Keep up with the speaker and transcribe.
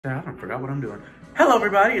I forgot what I'm doing. Hello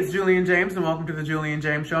everybody, it's Julian James and welcome to the Julian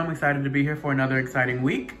James Show. I'm excited to be here for another exciting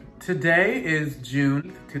week. Today is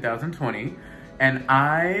June 2020 and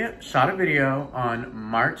I shot a video on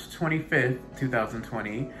March 25th,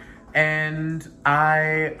 2020 and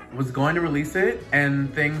I was going to release it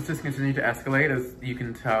and things just continue to escalate. As you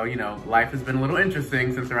can tell, you know, life has been a little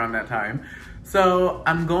interesting since around that time. So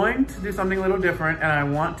I'm going to do something a little different and I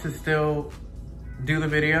want to still do the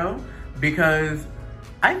video because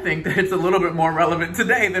I think that it's a little bit more relevant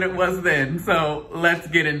today than it was then. So let's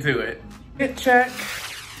get into it. Fit check,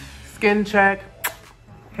 skin check,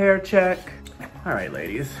 hair check. All right,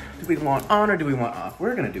 ladies, do we want on or do we want off?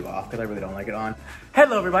 We're gonna do off because I really don't like it on.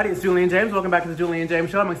 Hello everybody, it's Julian James. Welcome back to the Julian James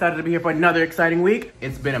Show. I'm excited to be here for another exciting week.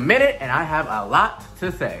 It's been a minute and I have a lot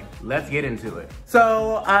to say. Let's get into it.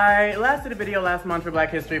 So I last did a video last month for Black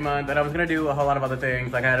History Month and I was gonna do a whole lot of other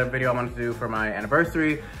things. Like I had a video I wanted to do for my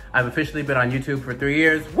anniversary. I've officially been on YouTube for 3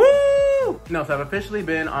 years. Woo! No, so I've officially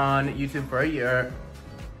been on YouTube for a year.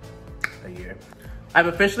 I've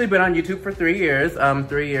officially been on YouTube for 3 years.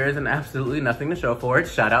 3 years and absolutely nothing to show for it.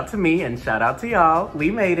 Shout out to me and shout out to y'all.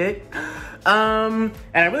 We made it. And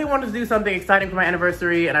I really wanted to do something exciting for my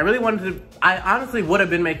anniversary and I honestly would have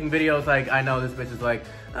been making videos like, I know this bitch is like,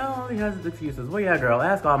 oh, he has his excuses. Well, yeah, girl,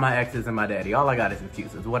 ask all my exes and my daddy. All I got is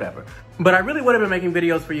excuses, whatever. But I really would have been making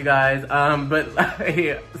videos for you guys, but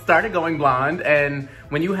I started going blonde, and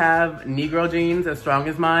when you have Negro genes as strong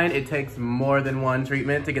as mine, it takes more than one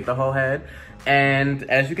treatment to get the whole head. And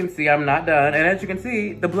as you can see, I'm not done. And as you can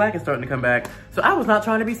see, the black is starting to come back. So I was not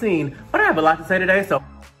trying to be seen, but I have a lot to say today, so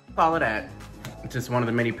follow that. It's just one of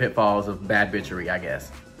the many pitfalls of bad bitchery, I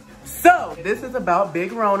guess. So this is about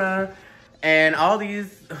Big Rona and all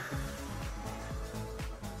these,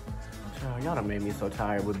 y'all done made me so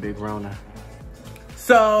tired with Big Rona.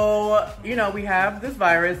 So, you know, we have this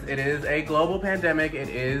virus. It is a global pandemic. It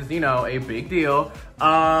is, you know, a big deal.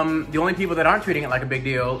 The only people that aren't treating it like a big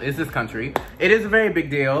deal is this country. It is a very big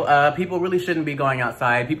deal. People really shouldn't be going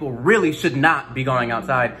outside. People really should not be going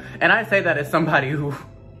outside. And I say that as somebody who,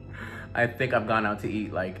 I think I've gone out to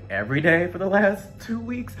eat like every day for the last 2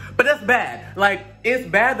 weeks. But that's bad. Like, it's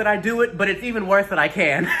bad that I do it, but it's even worse that I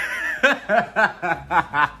can.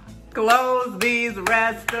 Close these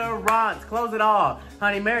restaurants. Close it all.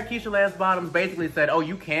 Honey, Mayor Keisha Lance Bottoms basically said, oh,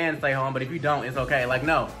 you can stay home, but if you don't, it's okay. Like,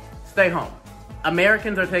 no, stay home.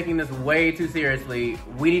 Americans are taking this way too seriously.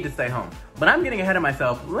 We need to stay home. But I'm getting ahead of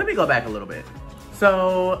myself. Let me go back a little bit.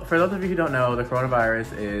 So, for those of you who don't know, the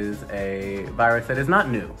coronavirus is a virus that is not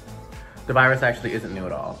new. The virus actually isn't new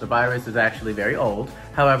at all. The virus is actually very old.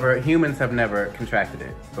 However, humans have never contracted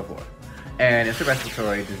it before. And it's a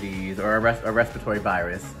respiratory disease or a respiratory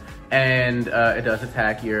virus. And it does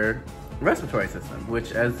attack your respiratory system,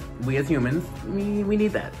 which as humans, we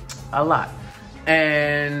need that a lot.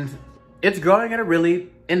 And it's growing at a really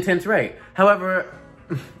intense rate. However,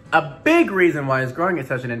 a big reason why it's growing at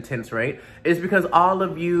such an intense rate is because all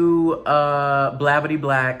of you blabbity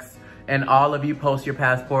blacks and all of you post your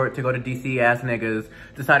passport to go to DC ass niggas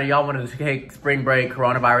decided y'all wanted to take spring break,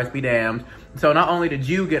 coronavirus be damned. So not only did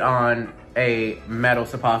you get on a metal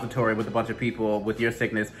suppository with a bunch of people with your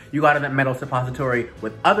sickness, you got on that metal suppository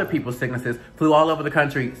with other people's sicknesses, flew all over the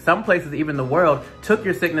country, some places even the world, took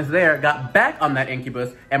your sickness there, got back on that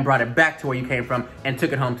incubus and brought it back to where you came from and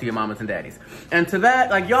took it home to your mamas and daddies. And to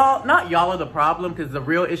that, like y'all, not y'all are the problem, because the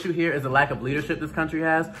real issue here is the lack of leadership this country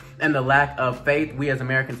has and the lack of faith we as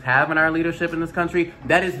Americans have in our leadership in this country.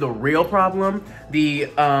 That is the real problem.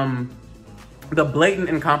 The blatant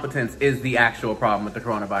incompetence is the actual problem with the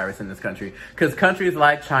coronavirus in this country. Because countries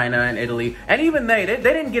like China and Italy, and even they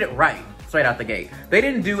didn't get it right straight out the gate. They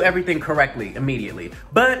didn't do everything correctly immediately.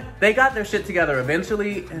 But they got their shit together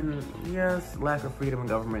eventually. And yes, lack of freedom in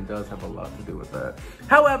government does have a lot to do with that.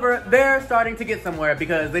 However, they're starting to get somewhere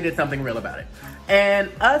because they did something real about it. And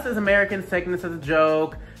us as Americans taking this as a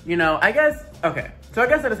joke, you know, I guess, okay. So I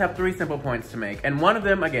guess I just have 3 simple points to make. And one of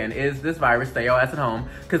them, again, is this virus, stay your ass at home.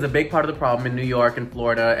 Because a big part of the problem in New York and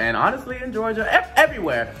Florida, and honestly in Georgia,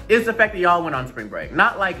 everywhere, is the fact that y'all went on spring break.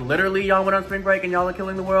 Not like literally y'all went on spring break and y'all are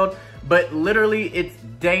killing the world, but literally it's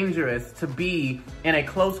dangerous to be in a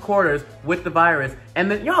close quarters with the virus. And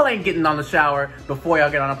then y'all ain't getting on the shower before y'all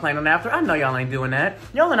get on a plane and after. I know y'all ain't doing that.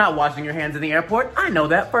 Y'all are not washing your hands in the airport. I know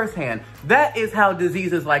that firsthand. That is how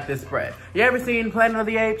diseases like this spread. You ever seen Planet of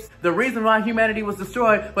the Apes? The reason why humanity was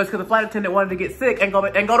destroyed was because a flight attendant wanted to get sick and go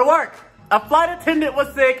to work. A flight attendant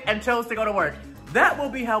was sick and chose to go to work. That will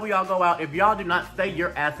be how we all go out if y'all do not stay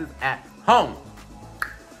your asses at home.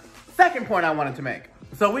 Second point I wanted to make.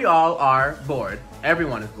 So we all are bored.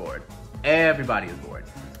 Everyone is bored. Everybody is bored.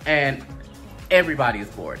 And everybody is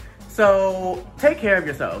bored. So take care of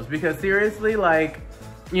yourselves, because seriously, like,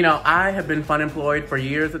 you know, I have been fun employed for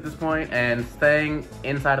years at this point, and staying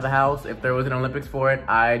inside of the house, if there was an Olympics for it,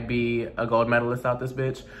 I'd be a gold medalist out this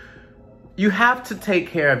bitch. You have to take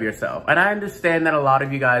care of yourself. And I understand that a lot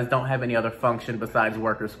of you guys don't have any other function besides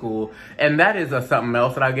work or school. And that is something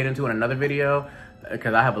else that I'll get into in another video,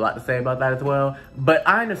 because I have a lot to say about that as well. But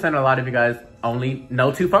I understand a lot of you guys only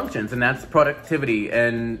know 2 functions, and that's productivity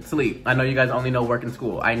and sleep. I know you guys only know work and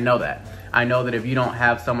school. I know that. I know that if you don't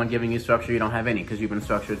have someone giving you structure, you don't have any, because you've been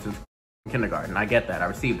structured since kindergarten. I get that. I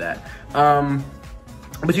received that.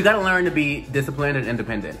 But you gotta learn to be disciplined and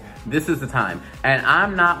independent. This is the time. And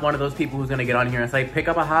I'm not one of those people who's gonna get on here and say, pick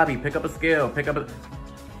up a hobby, pick up a skill, pick up a...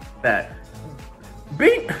 that.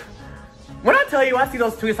 When I tell you, I see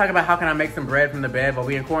those tweets talking about how can I make some bread from the bed while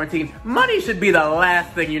we in quarantine, money should be the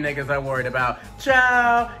last thing you niggas are worried about.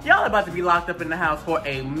 Ciao. Y'all about to be locked up in the house for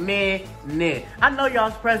a minute. I know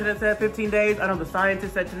y'all's president said 15 days. I know the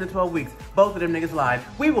scientists said 10 to 12 weeks. Both of them niggas lied.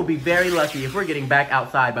 We will be very lucky if we're getting back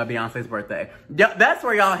outside by Beyonce's birthday. That's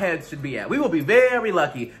where y'all heads should be at. We will be very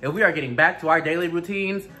lucky if we are getting back to our daily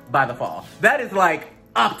routines by the fall. That is like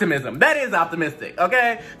optimism. That is optimistic,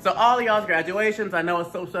 okay? So all of y'all's graduations, I know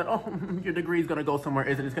it's so sad. Oh, your degree's gonna go somewhere,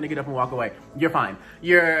 is it? It's gonna get up and walk away. You're fine.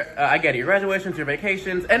 I get it. Your graduations, your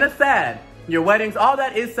vacations, and it's sad. Your weddings, all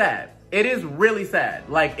that is sad. It is really sad.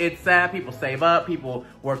 Like, it's sad. People save up. People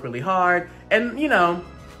work really hard. And, you know,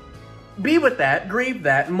 be with that, grieve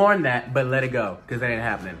that, mourn that, but let it go, because it ain't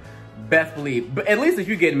happening. Best believe. But at least if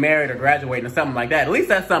you get married or graduating or something like that, at least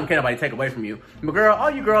that's something can't nobody take away from you. But girl, all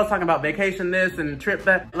you girls talking about vacation this and trip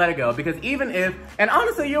that, let it go. Because even if, and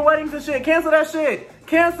honestly, your weddings and shit, cancel that shit.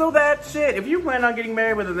 Cancel that shit. If you plan on getting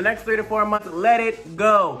married within the next 3 to 4 months, let it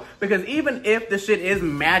go. Because even if the shit is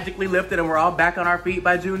magically lifted and we're all back on our feet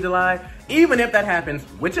by June, July, even if that happens,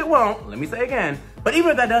 which it won't, let me say again, but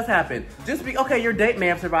even if that does happen, just be, okay, your date may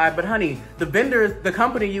have survived, but honey, the vendors, the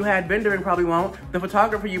company you had vendoring probably won't. The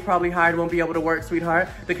photographer you probably hired won't be able to work, sweetheart.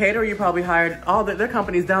 The caterer you probably hired, all their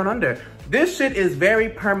companies down under. This shit is very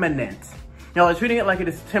permanent. Y'all are treating it like it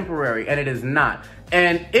is temporary, and it is not.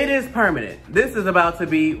 And it is permanent. This is about to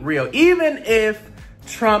be real. Even if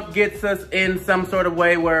Trump gets us in some sort of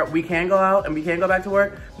way where we can go out and we can go back to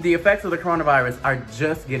work, the effects of the coronavirus are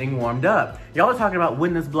just getting warmed up. Y'all are talking about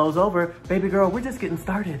when this blows over. Baby girl, we're just getting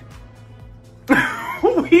started.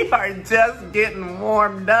 We are just getting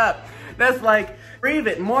warmed up. That's like, breathe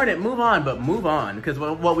it, mourn it, move on, but move on. Because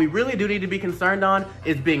what we really do need to be concerned on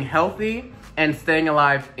is being healthy and staying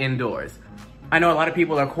alive indoors. I know a lot of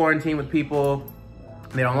people are quarantined with people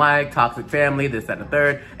they don't like, toxic family, this, that, and the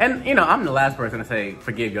third. And, you know, I'm the last person to say,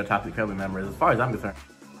 forgive your toxic family members, as far as I'm concerned,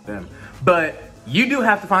 them. But you do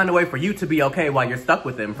have to find a way for you to be okay while you're stuck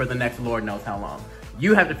with them for the next Lord knows how long.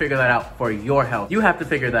 You have to figure that out for your health. You have to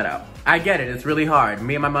figure that out. I get it, it's really hard.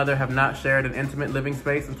 Me and my mother have not shared an intimate living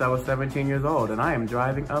space since I was 17 years old, and I am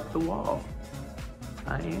driving up the wall.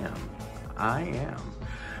 I am.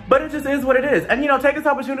 But it just is what it is. And, you know, take this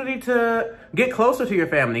opportunity to get closer to your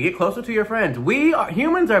family, get closer to your friends.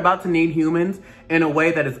 Humans are about to need humans in a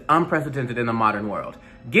way that is unprecedented in the modern world.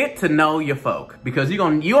 Get to know your folk, because you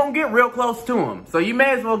gonna get real close to them. So you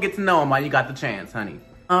may as well get to know them while you got the chance, honey.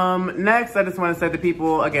 Next, I just want to say to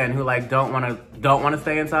people, again, who like don't want to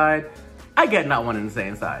stay inside. I get not wanting to stay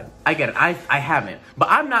inside. I get it. I haven't, but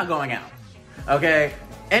I'm not going out. Okay?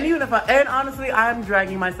 And even if and honestly, I'm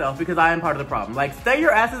dragging myself because I am part of the problem. Like, stay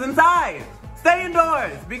your asses inside. Stay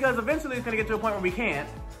indoors, because eventually it's gonna get to a point where we can't.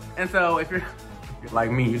 And so if you're like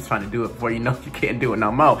me, you're just trying to do it before you know you can't do it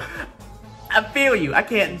no more. I feel you. I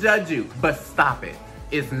can't judge you, but stop it.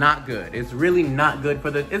 It's not good. It's really not good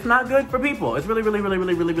it's not good for people. It's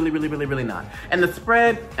really not. And the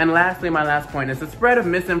spread, and lastly, my last point is the spread of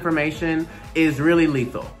misinformation is really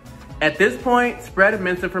lethal. At this point, spread of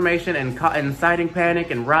misinformation and inciting panic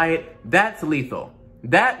and riot, that's lethal.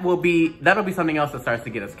 That'll be something else that starts to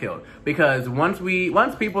get us killed. Because once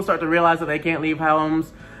people start to realize that they can't leave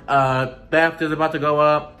homes, theft is about to go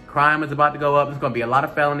up, crime is about to go up, there's gonna be a lot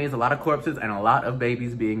of felonies, a lot of corpses, and a lot of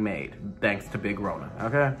babies being made, thanks to Big Rona,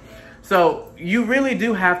 okay? So you really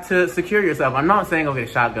do have to secure yourself. I'm not saying go get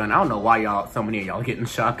a shotgun. I don't know why so many of y'all getting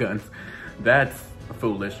shotguns. That's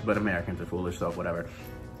foolish, but Americans are foolish, so whatever.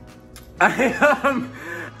 And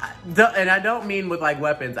I don't mean with like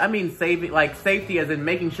weapons. I mean safety as in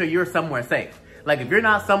making sure you're somewhere safe. Like if you're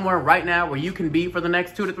not somewhere right now where you can be for the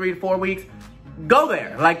next 2 to 3 to 4 weeks, go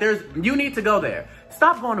there. Like you need to go there.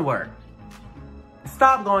 Stop going to work.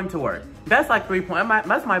 Stop going to work. That's like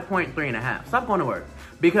that's my point 3.5. Stop going to work.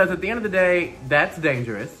 Because at the end of the day, that's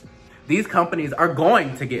dangerous. these companies are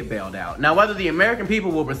going to get bailed out. Now, whether the American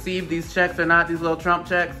people will receive these checks or not, these little Trump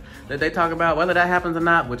checks that they talk about, whether that happens or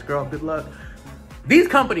not, which, girl, good luck, these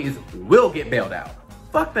companies will get bailed out.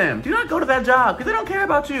 Fuck them. Do not go to that job because they don't care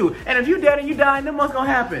about you. And if you're dead and you die, then what's gonna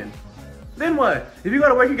happen? Then what? If you go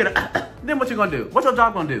to work, you're gonna, then what you gonna do? What's your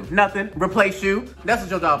job gonna do? Nothing. Replace you. That's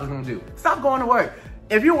what your job is gonna do. Stop going to work.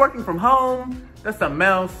 If you're working from home, that's something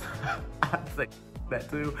else. I'd say that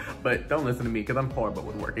too, but don't listen to me because I'm horrible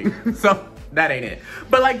with working. So that ain't it.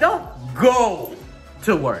 But like, don't go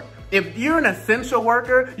to work. If you're an essential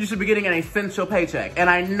worker, you should be getting an essential paycheck. And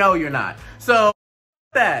I know you're not. So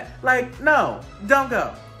that, like, no, don't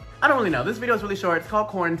go. I don't really know. This video is really short. It's called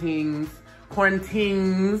Quarintingz.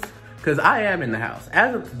 Quarintingz, because I am in the house.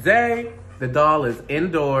 As of today, the doll is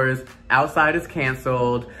indoors. Outside is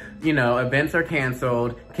canceled. You know, events are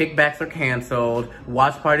canceled. Kickbacks are canceled.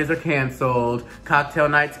 Watch parties are canceled. Cocktail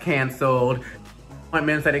nights canceled.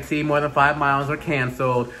 Appointments that exceed more than 5 miles are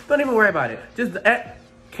canceled. Don't even worry about it. Just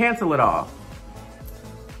cancel it all.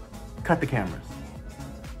 Cut the cameras.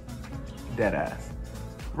 Dead ass.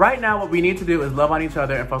 Right now, what we need to do is love on each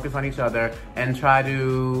other and focus on each other and try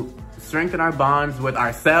to strengthen our bonds with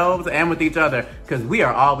ourselves and with each other, because we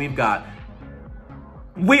are all we've got.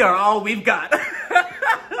 We are all we've got.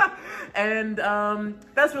 And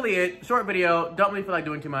that's really it. Short video. Don't really feel like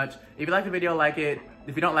doing too much. If you like the video, like it.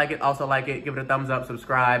 If you don't like it, also like it. Give it a thumbs up,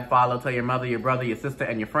 subscribe, follow, tell your mother, your brother, your sister,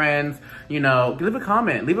 and your friends. You know, leave a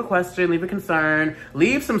comment, leave a question, leave a concern,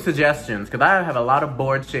 leave some suggestions, because I have a lot of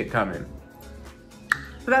bored shit coming.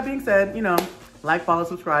 So that being said, you know, like, follow,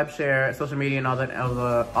 subscribe, share, social media, and all that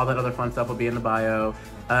other fun stuff will be in the bio.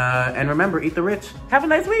 And remember, eat the rich. Have a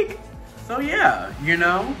nice week. So yeah, you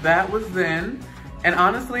know, that was then. And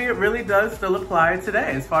honestly, it really does still apply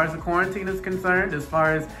today as far as the quarantine is concerned, as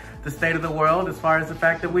far as the state of the world, as far as the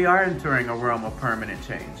fact that we are entering a realm of permanent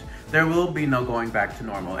change. There will be no going back to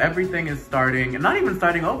normal. Everything is starting, and not even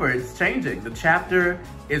starting over, it's changing. The chapter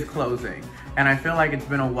is closing. And I feel like it's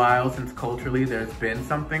been a while since culturally there's been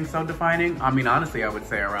something so defining. I mean, honestly, I would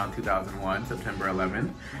say around 2001, September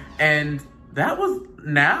 11th. And that was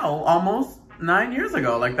now almost 9 years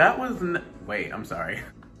ago. Like that was, wait, I'm sorry.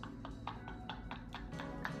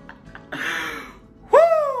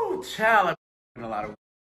 Woo, child, I'm a lot of,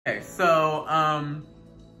 okay, so,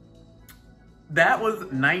 that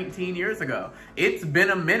was 19 years ago. It's been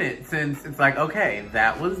a minute since it's like, okay,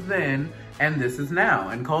 that was then and this is now.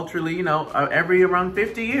 And culturally, you know, every around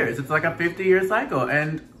 50 years, it's like a 50-year cycle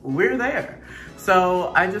and we're there.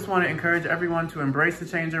 So I just want to encourage everyone to embrace the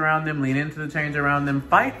change around them, lean into the change around them,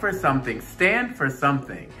 fight for something, stand for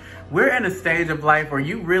something. We're in a stage of life where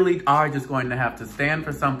you really are just going to have to stand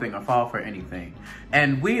for something or fall for anything.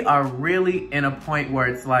 And we are really in a point where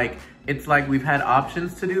it's like we've had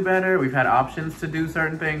options to do better, we've had options to do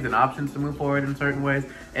certain things and options to move forward in certain ways,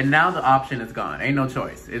 and now the option is gone. Ain't no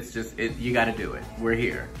choice. It's just, you gotta do it. We're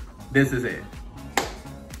here. This is it.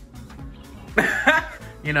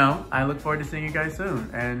 You know, I look forward to seeing you guys soon,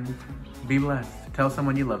 and be blessed. Tell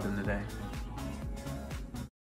someone you love them today.